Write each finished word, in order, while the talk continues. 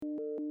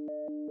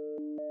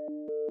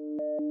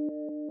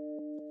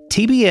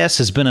TBS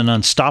has been an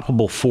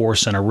unstoppable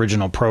force in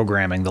original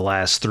programming the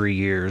last 3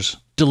 years,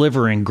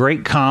 delivering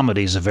great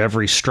comedies of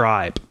every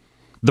stripe.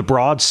 The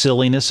broad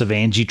silliness of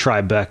Angie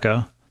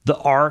Tribeca, the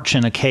arch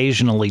and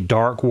occasionally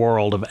dark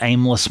world of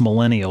aimless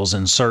millennials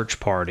in Search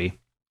Party,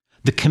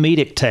 the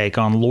comedic take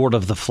on Lord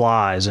of the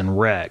Flies and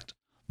Wrecked,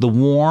 the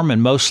warm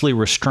and mostly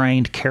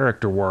restrained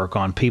character work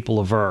on People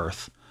of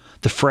Earth,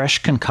 the fresh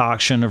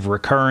concoction of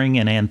recurring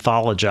and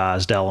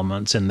anthologized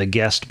elements in The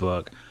Guest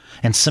Book,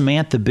 and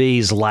Samantha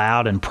Bee's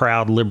loud and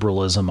proud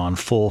liberalism on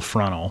Full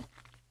Frontal.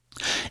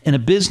 In a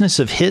business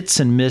of hits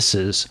and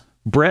misses,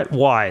 Brett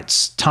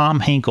Weitz, Tom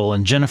Hinkle,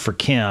 and Jennifer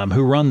Kim,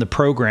 who run the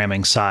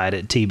programming side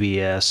at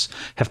TBS,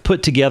 have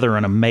put together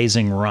an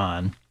amazing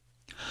run.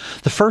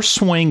 The first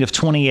swing of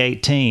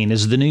 2018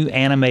 is the new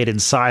animated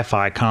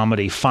sci-fi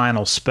comedy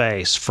Final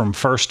Space from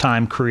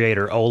first-time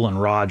creator Olin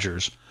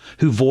Rogers,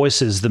 who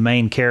voices the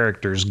main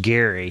characters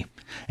Gary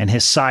and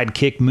his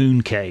sidekick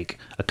Mooncake,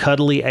 a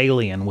cuddly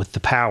alien with the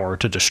power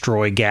to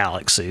destroy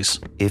galaxies.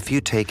 If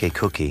you take a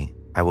cookie,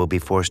 I will be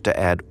forced to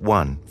add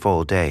 1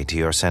 full day to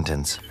your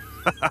sentence.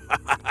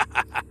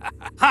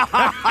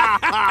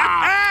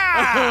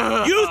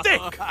 You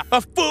think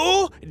a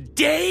full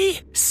day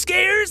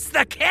scares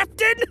the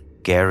captain?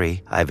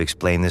 Gary, I've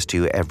explained this to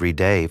you every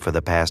day for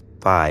the past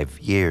 5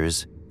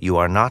 years. You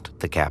are not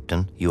the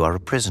captain. You are a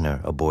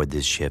prisoner aboard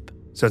this ship.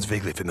 Sounds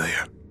vaguely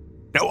familiar.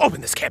 Now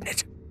open this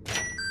cabinet.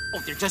 Oh,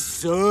 they're just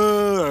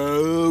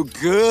so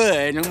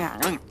good. 1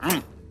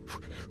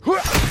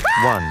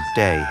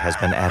 day has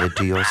been added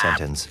to your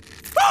sentence.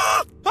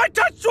 I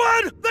touched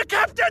one! The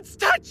captain's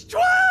touched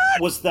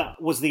one!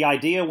 Was the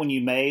idea when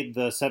you made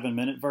the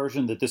 7-minute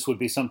version that this would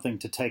be something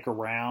to take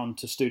around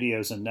to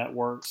studios and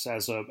networks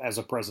as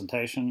a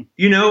presentation?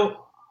 You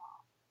know,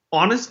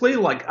 honestly,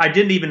 like, I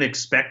didn't even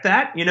expect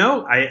that, you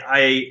know?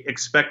 I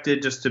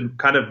expected just to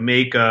kind of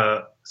make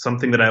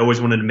something that I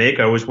always wanted to make.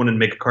 I always wanted to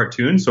make a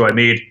cartoon, so I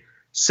made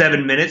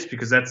 7 minutes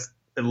because that's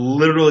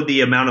literally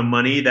the amount of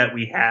money that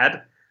we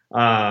had.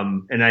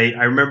 And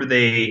I remember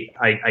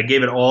I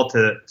gave it all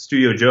to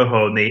Studio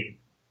Joho, and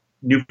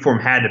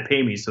Newform had to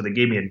pay me, so they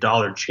gave me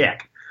 $1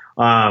 check.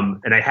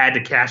 And I had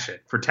to cash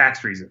it for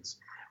tax reasons.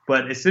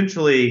 But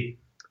essentially,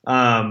 no,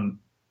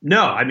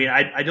 I mean,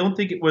 I don't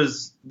think it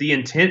was the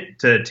intent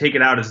to take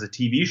it out as a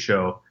TV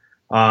show.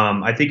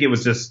 I think it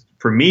was just,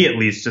 for me at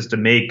least, just to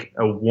make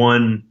a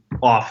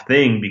one-off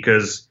thing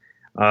because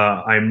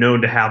I'm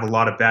known to have a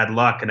lot of bad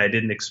luck, and I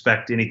didn't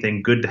expect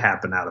anything good to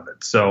happen out of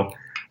it. So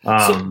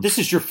this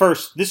is your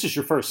first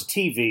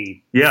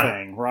TV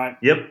thing, right?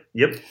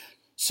 Yep.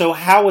 So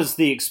how was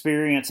the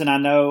experience? And I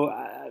know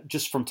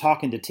just from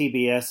talking to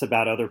TBS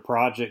about other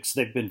projects,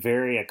 they've been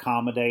very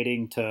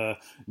accommodating to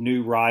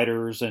new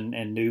writers and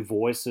new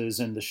voices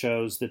in the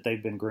shows that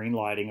they've been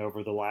greenlighting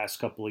over the last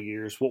couple of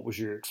years. What was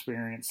your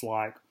experience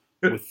like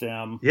with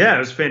them? Yeah, it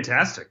was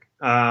fantastic.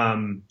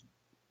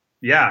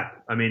 Yeah,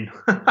 I mean,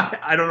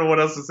 I don't know what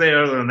else to say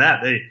other than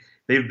that.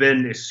 They've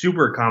been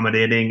super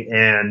accommodating,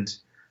 and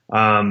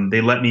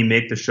they let me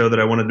make the show that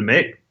I wanted to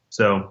make.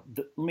 So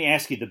let me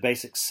ask you the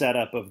basic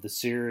setup of the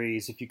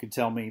series. If you could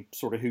tell me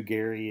sort of who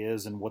Gary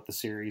is and what the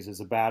series is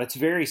about. It's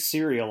very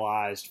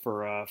serialized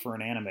for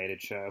an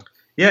animated show.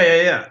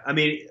 Yeah. I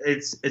mean,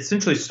 it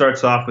essentially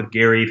starts off with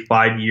Gary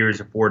 5 years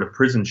aboard a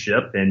prison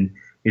ship, and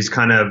he's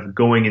kind of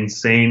going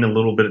insane, a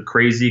little bit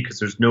crazy because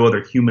there's no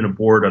other human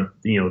aboard of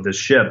this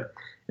ship.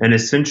 And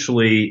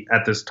essentially,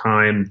 at this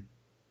time,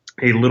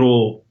 a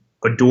little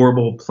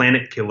adorable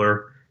planet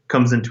killer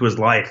comes into his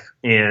life,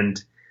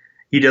 and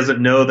he doesn't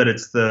know that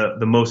it's the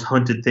most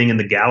hunted thing in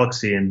the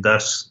galaxy, and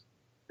thus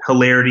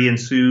hilarity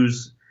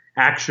ensues,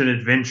 action,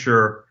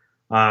 adventure,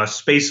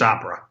 space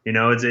opera. You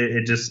know,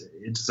 it's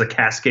just a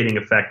cascading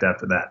effect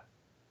after that.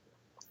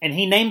 And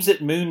he names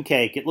it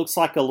Mooncake. It looks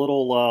like a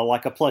little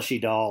like a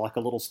plushie doll, like a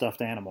little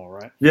stuffed animal,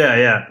 right?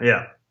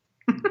 Yeah.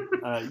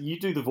 You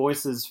do the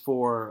voices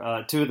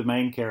for two of the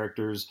main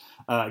characters,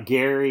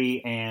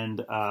 Gary and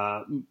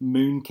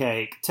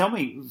Mooncake. Tell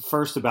me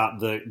first about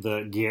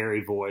the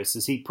Gary voice.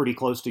 Is he pretty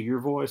close to your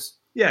voice?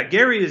 Yeah,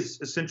 Gary is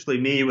essentially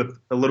me with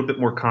a little bit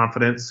more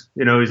confidence.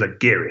 You know, he's like,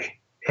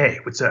 Gary, hey,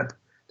 what's up?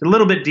 A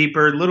little bit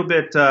deeper, a little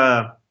bit,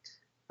 I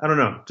don't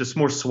know, just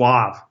more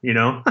suave, you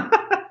know?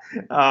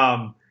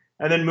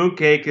 And then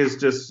Mooncake is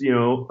just,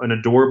 an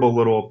adorable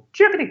little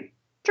chickadee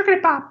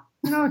pop.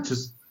 You know, it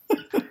just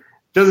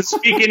doesn't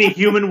speak any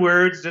human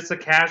words, just a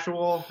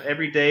casual,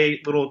 everyday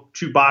little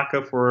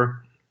Chewbacca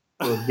for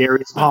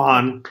Gary's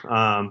Han.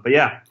 But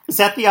yeah. Is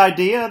that the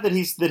idea that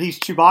he's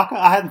Chewbacca?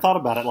 I hadn't thought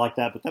about it like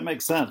that, but that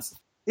makes sense.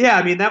 Yeah,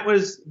 I mean,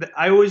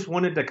 I always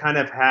wanted to kind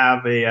of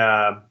have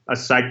a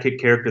sidekick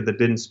character that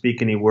didn't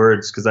speak any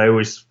words, because I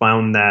always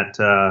found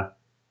that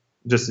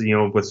just,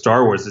 with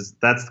Star Wars,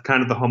 that's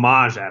kind of the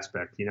homage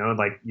aspect,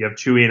 like you have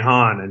Chewie and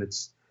Han, and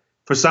it's,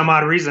 for some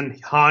odd reason,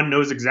 Han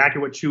knows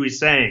exactly what Chewie's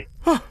saying.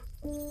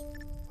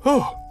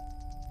 Oh,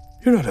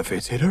 you're not a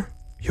face hitter.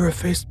 You're a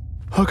face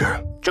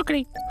hugger.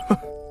 Chookity.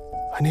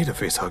 I need a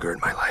face hugger in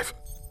my life.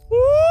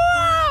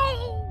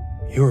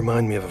 You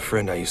remind me of a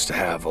friend I used to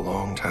have a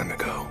long time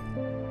ago.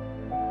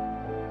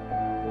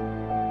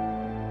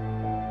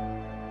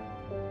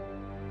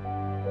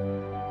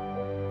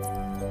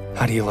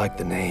 How do you like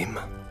the name?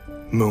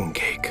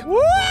 Mooncake.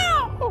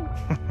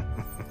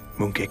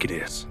 Mooncake it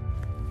is.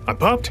 I'm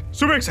pumped.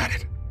 Super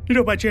excited. You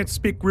don't by chance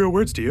speak real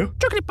words, do you?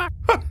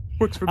 Huh,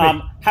 works for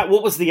me.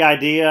 What was the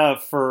idea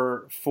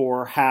for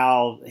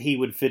how he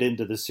would fit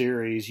into the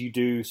series? You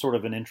do sort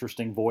of an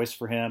interesting voice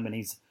for him, and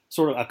he's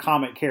sort of a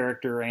comic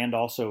character and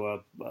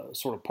also a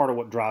sort of part of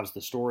what drives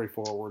the story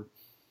forward.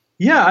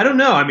 Yeah, I don't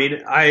know. I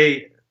mean,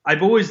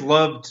 I've always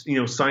loved,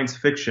 science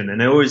fiction,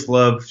 and I always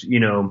loved,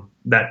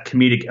 that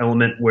comedic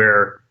element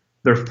where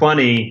they're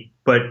funny,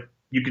 but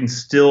you can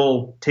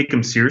still take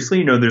them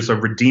seriously. There's a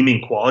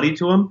redeeming quality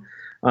to them.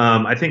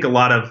 I think a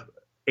lot of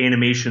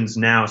animations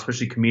now,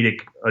 especially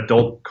comedic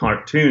adult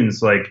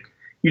cartoons, like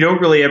you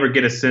don't really ever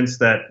get a sense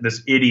that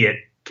this idiot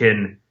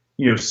can,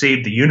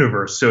 save the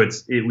universe. So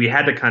we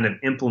had to kind of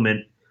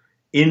implement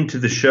into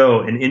the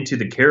show and into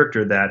the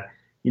character that,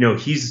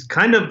 he's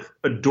kind of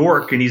a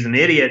dork and he's an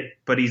idiot,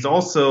 but there's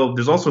also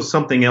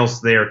something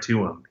else there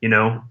to him,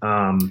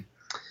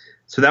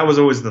 So that was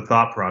always the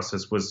thought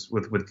process was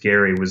with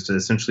Gary, was to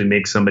essentially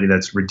make somebody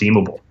that's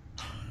redeemable.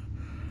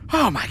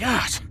 Oh my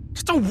gosh.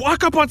 Just don't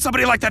walk up on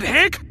somebody like that,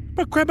 Hank.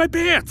 But grab my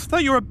pants.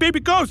 Thought you were a baby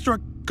ghost or a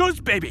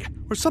ghost baby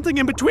or something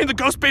in between the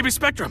ghost baby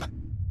spectrum.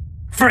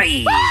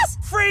 Freeze!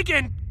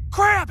 Freaking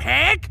crap,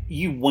 Hank!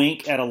 You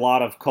wink at a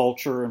lot of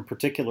culture, and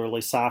particularly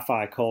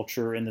sci-fi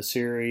culture in the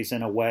series,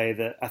 in a way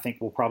that I think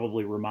will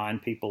probably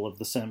remind people of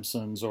The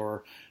Simpsons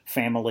or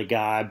Family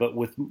Guy, but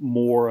with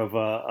more of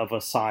a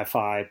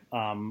sci-fi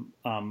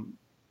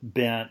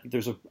bent.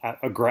 There's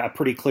a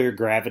pretty clear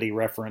Gravity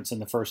reference in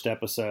the first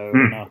episode,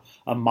 and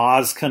a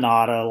Maz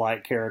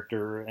Kanata-like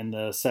character in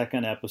the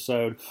second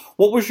episode.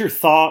 What was your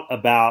thought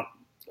about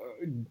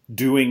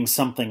doing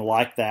something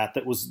like that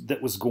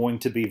was going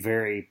to be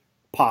very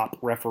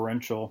pop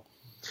referential?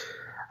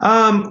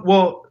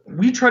 Well,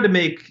 we tried to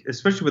make,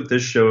 especially with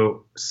this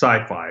show,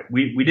 sci-fi.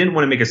 We didn't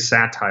want to make a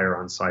satire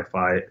on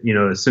sci-fi,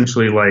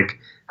 essentially like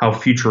how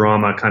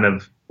Futurama kind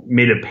of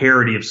made a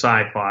parody of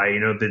sci-fi,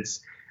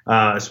 that's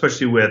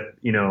especially with,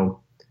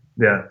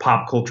 the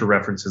pop culture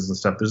references and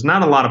stuff. There's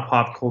not a lot of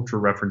pop culture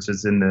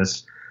references in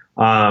this.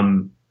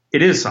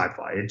 It is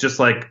sci-fi. It's just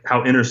like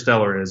how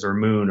Interstellar is, or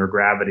Moon, or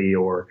Gravity,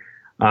 or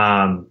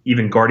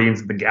even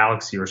Guardians of the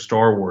Galaxy or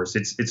Star Wars.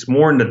 It's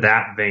more into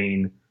that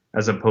vein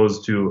as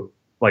opposed to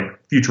like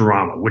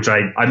Futurama, which I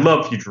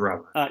love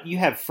Futurama. You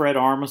have Fred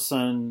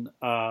Armisen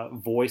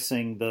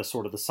voicing the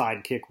sort of the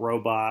sidekick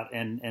robot,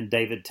 and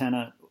David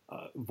Tennant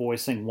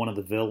voicing one of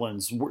the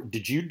villains.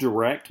 Did you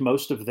direct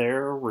most of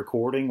their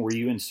recording? Were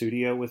you in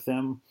studio with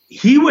them?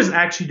 He was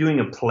actually doing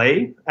a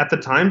play at the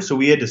time, so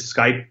we had to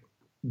Skype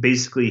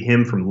basically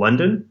him from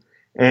London.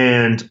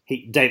 And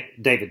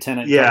David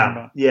Tennant.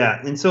 Yeah.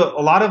 And so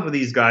a lot of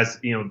these guys,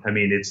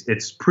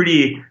 it's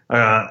pretty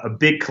a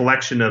big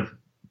collection of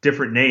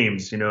different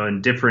names,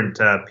 and different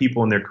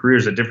people in their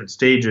careers at different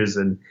stages.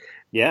 And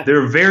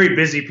they're very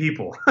busy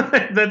people.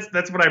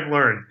 That's what I've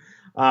learned.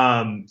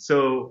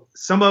 So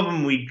some of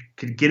them we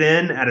could get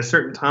in at a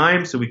certain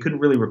time, so we couldn't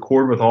really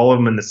record with all of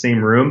them in the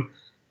same room.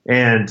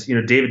 And,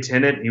 David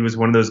Tennant, he was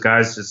one of those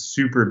guys just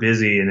super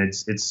busy, and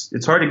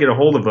it's hard to get a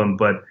hold of him,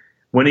 but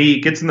when he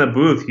gets in the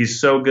booth, he's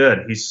so good.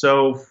 He's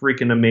so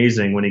freaking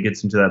amazing when he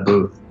gets into that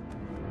booth.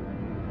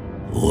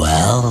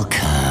 Welcome.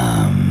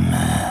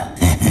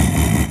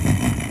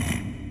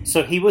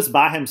 So he was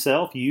by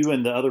himself. You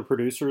and the other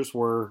producers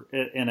were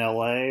in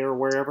L.A. or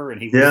wherever,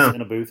 and he was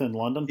in a booth in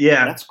London?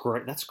 Yeah. That's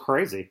great. That's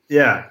crazy.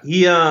 Yeah.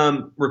 He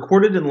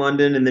recorded in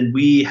London, and then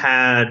we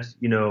had,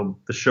 the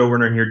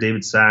showrunner here,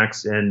 David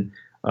Sachs, and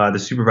the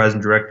supervising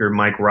director,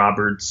 Mike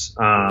Roberts.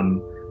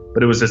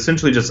 But it was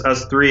essentially just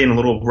us three in a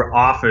little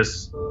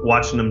office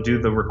watching them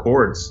do the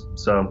records.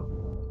 So